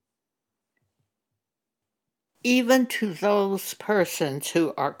Even to those persons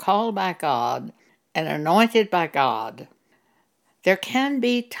who are called by God and anointed by God, there can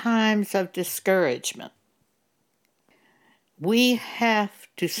be times of discouragement. We have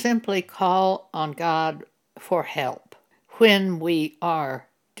to simply call on God for help when we are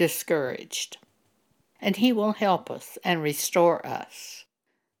discouraged, and He will help us and restore us.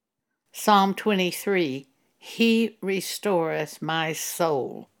 Psalm 23, He restoreth my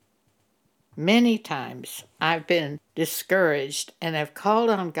soul. Many times I've been discouraged and have called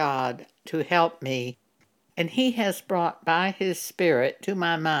on God to help me, and He has brought by His Spirit to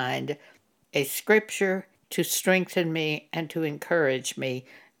my mind a scripture to strengthen me and to encourage me,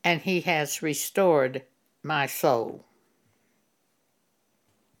 and He has restored my soul.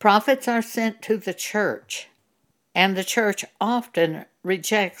 Prophets are sent to the church, and the church often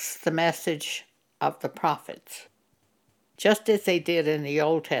rejects the message of the prophets, just as they did in the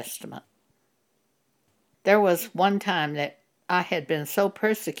Old Testament. There was one time that I had been so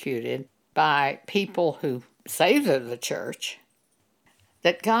persecuted by people who say they're the church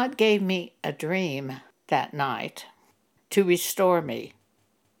that God gave me a dream that night to restore me.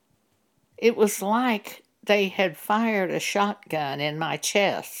 It was like they had fired a shotgun in my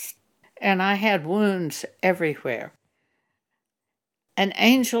chest, and I had wounds everywhere. An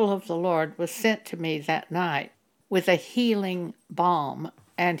angel of the Lord was sent to me that night with a healing balm,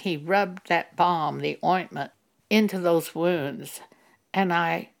 and he rubbed that balm, the ointment, into those wounds, and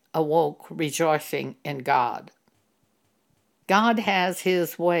I awoke rejoicing in God. God has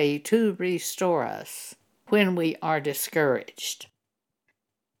His way to restore us when we are discouraged.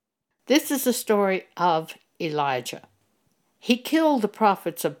 This is the story of Elijah. He killed the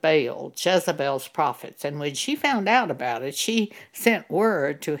prophets of Baal, Jezebel's prophets, and when she found out about it, she sent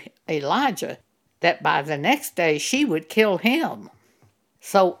word to Elijah that by the next day she would kill him.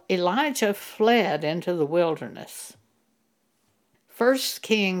 So Elijah fled into the wilderness. 1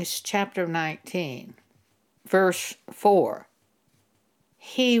 Kings chapter 19, verse 4.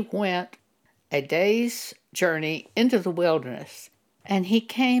 He went a day's journey into the wilderness, and he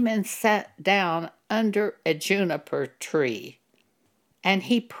came and sat down under a juniper tree. And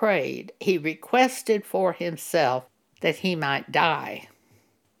he prayed, he requested for himself that he might die,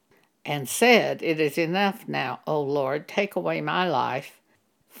 and said, It is enough now, O Lord, take away my life,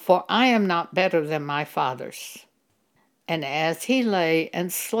 for I am not better than my fathers. And as he lay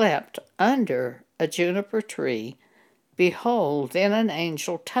and slept under a juniper tree, behold, then an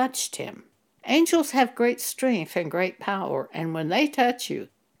angel touched him. Angels have great strength and great power, and when they touch you,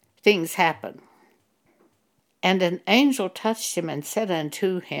 things happen. And an angel touched him and said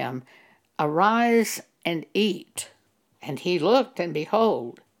unto him, Arise and eat. And he looked, and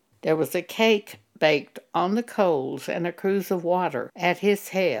behold, there was a cake baked on the coals and a cruse of water at his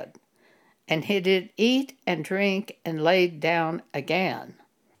head. And he did eat and drink and laid down again.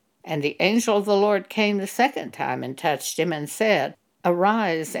 And the angel of the Lord came the second time and touched him and said,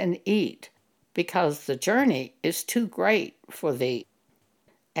 Arise and eat, because the journey is too great for thee.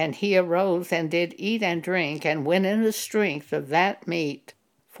 And he arose and did eat and drink, and went in the strength of that meat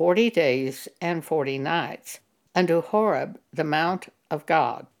 40 days and 40 nights, unto Horeb, the mount of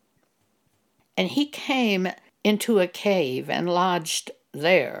God. And he came into a cave and lodged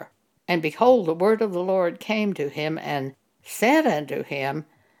there. And behold, the word of the Lord came to him, and said unto him,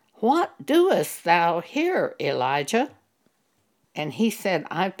 What doest thou here, Elijah? And he said,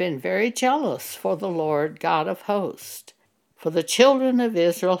 I've been very jealous for the Lord God of hosts. For the children of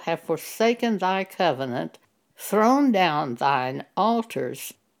Israel have forsaken thy covenant, thrown down thine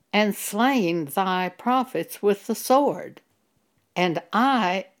altars, and slain thy prophets with the sword. And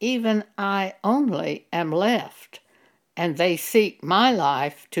I, even I only, am left, and they seek my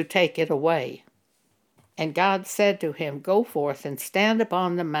life to take it away. And God said to him, Go forth and stand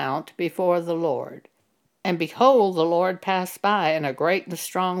upon the mount before the Lord. And behold, the Lord passed by, and a great and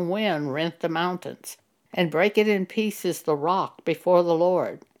strong wind rent the mountains, and brake it in pieces the rock before the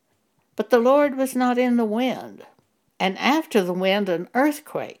Lord. But the Lord was not in the wind. And after the wind an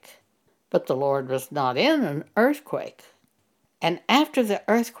earthquake. But the Lord was not in an earthquake. And after the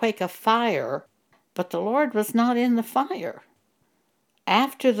earthquake a fire. But the Lord was not in the fire.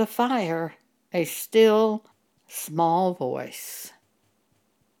 After the fire a still small voice.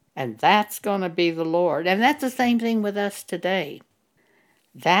 And that's going to be the Lord. And that's the same thing with us today.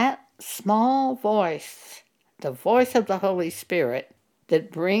 That small voice, the voice of the Holy Spirit,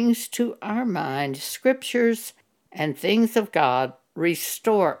 that brings to our mind scriptures and things of God,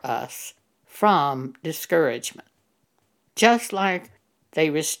 restore us from discouragement, just like they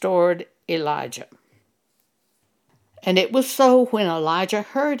restored Elijah. And it was so when Elijah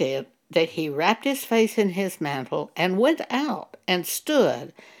heard it that he wrapped his face in his mantle and went out and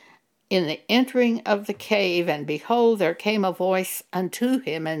stood in the entering of the cave, and behold, there came a voice unto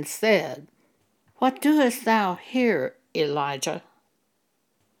him and said, What doest thou here, Elijah?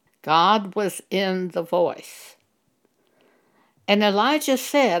 God was in the voice. And Elijah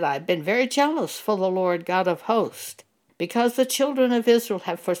said, I've been very jealous for the Lord God of hosts, because the children of Israel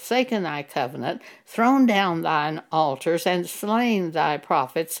have forsaken thy covenant, thrown down thine altars, and slain thy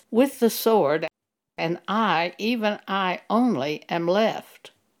prophets with the sword, and I, even I only, am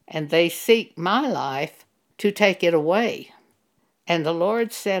left, and they seek my life to take it away. And the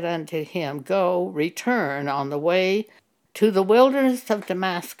Lord said unto him, Go, return on the way to the wilderness of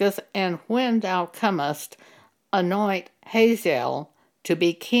Damascus, and when thou comest, anoint Hazael to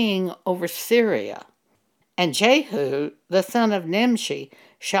be king over Syria. And Jehu, the son of Nimshi,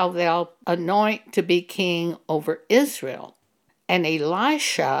 shalt thou anoint to be king over Israel. And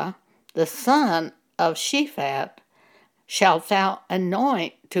Elisha, the son of Shaphat, shalt thou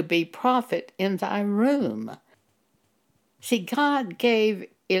anoint to be prophet in thy room. See, God gave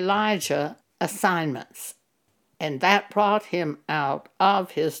Elijah assignments, and that brought him out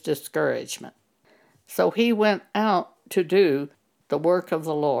of his discouragement. So he went out to do the work of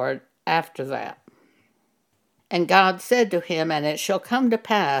the Lord after that. And God said to him, And it shall come to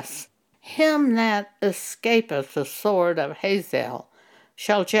pass, him that escapeth the sword of Hazael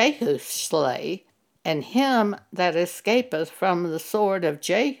shall Jehu slay, and him that escapeth from the sword of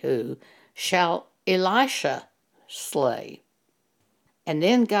Jehu shall Elisha slay. And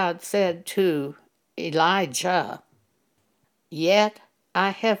then God said to Elijah, Yet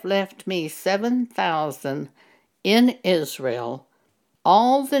I have left me 7,000 in Israel,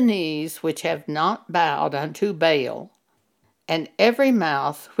 all the knees which have not bowed unto Baal, and every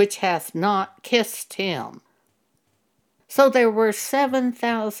mouth which hath not kissed him. So there were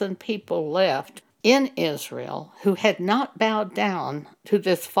 7,000 people left in Israel who had not bowed down to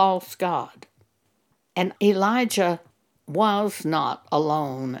this false god. And Elijah was not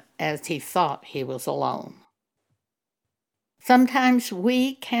alone as he thought he was alone. Sometimes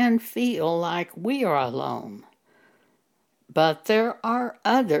we can feel like we are alone. But there are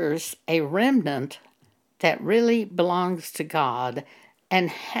others, a remnant, that really belongs to God and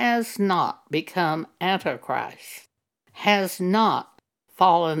has not become Antichrist, has not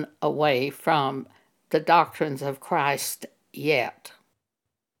fallen away from the doctrines of Christ yet.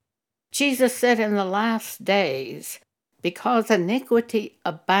 Jesus said in the last days, because iniquity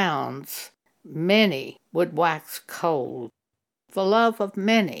abounds, many would wax cold. The love of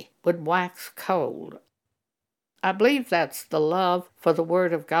many would wax cold. I believe that's the love for the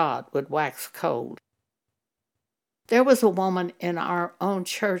Word of God would wax cold. There was a woman in our own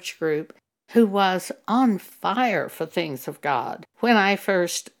church group who was on fire for things of God when I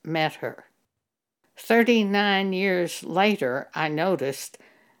first met her. 39 years later, I noticed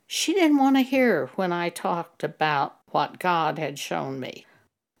she didn't want to hear when I talked about what God had shown me.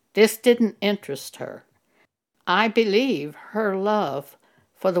 This didn't interest her. I believe her love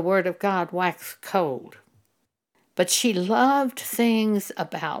for the Word of God waxed cold. But she loved things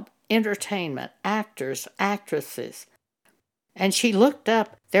about entertainment, actors, actresses. And she looked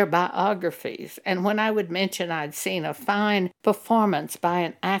up their biographies. And when I would mention I'd seen a fine performance by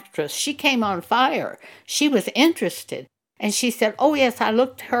an actress, she came on fire. She was interested. And she said, Oh, yes, I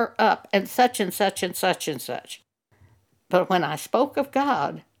looked her up and such and such and such and such. But when I spoke of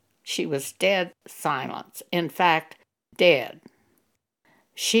God, she was dead silence. In fact, dead.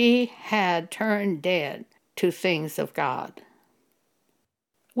 She had turned dead to things of God.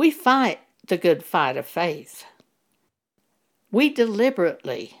 We fight the good fight of faith. We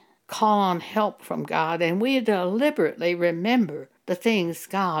deliberately call on help from God, and we deliberately remember the things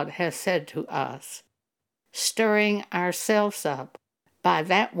God has said to us, stirring ourselves up by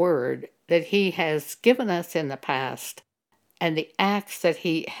that word that He has given us in the past and the acts that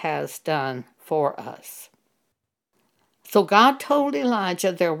He has done for us. So God told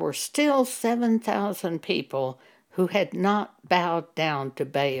Elijah there were still 7,000 people who had not bowed down to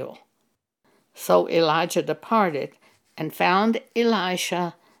Baal. So Elijah departed and found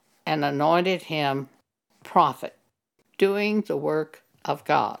Elisha and anointed him prophet, doing the work of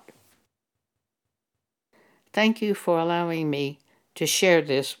God. Thank you for allowing me to share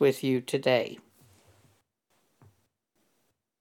this with you today.